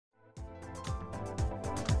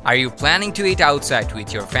Are you planning to eat outside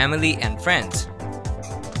with your family and friends,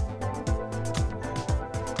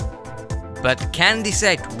 but can't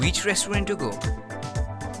decide which restaurant to go?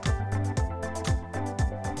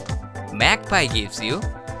 Magpie gives you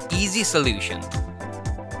easy solution.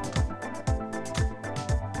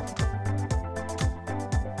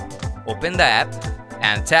 Open the app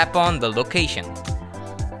and tap on the location.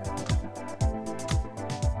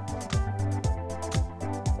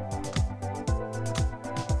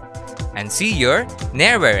 And see your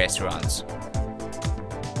nearby restaurants.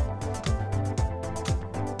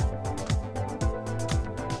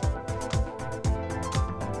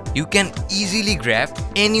 You can easily grab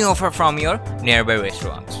any offer from your nearby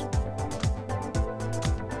restaurants.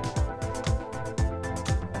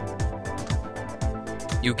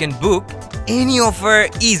 You can book any offer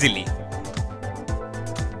easily.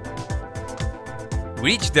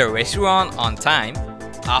 Reach the restaurant on time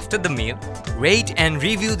after the meal, rate and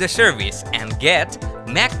review the service and get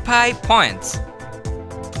Magpie points,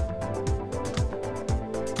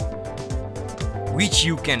 which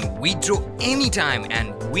you can withdraw anytime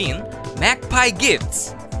and win Magpie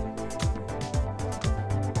gifts.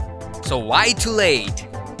 So why too late?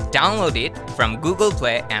 Download it from Google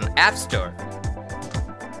Play and App Store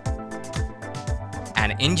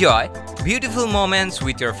and enjoy beautiful moments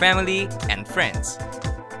with your family and friends.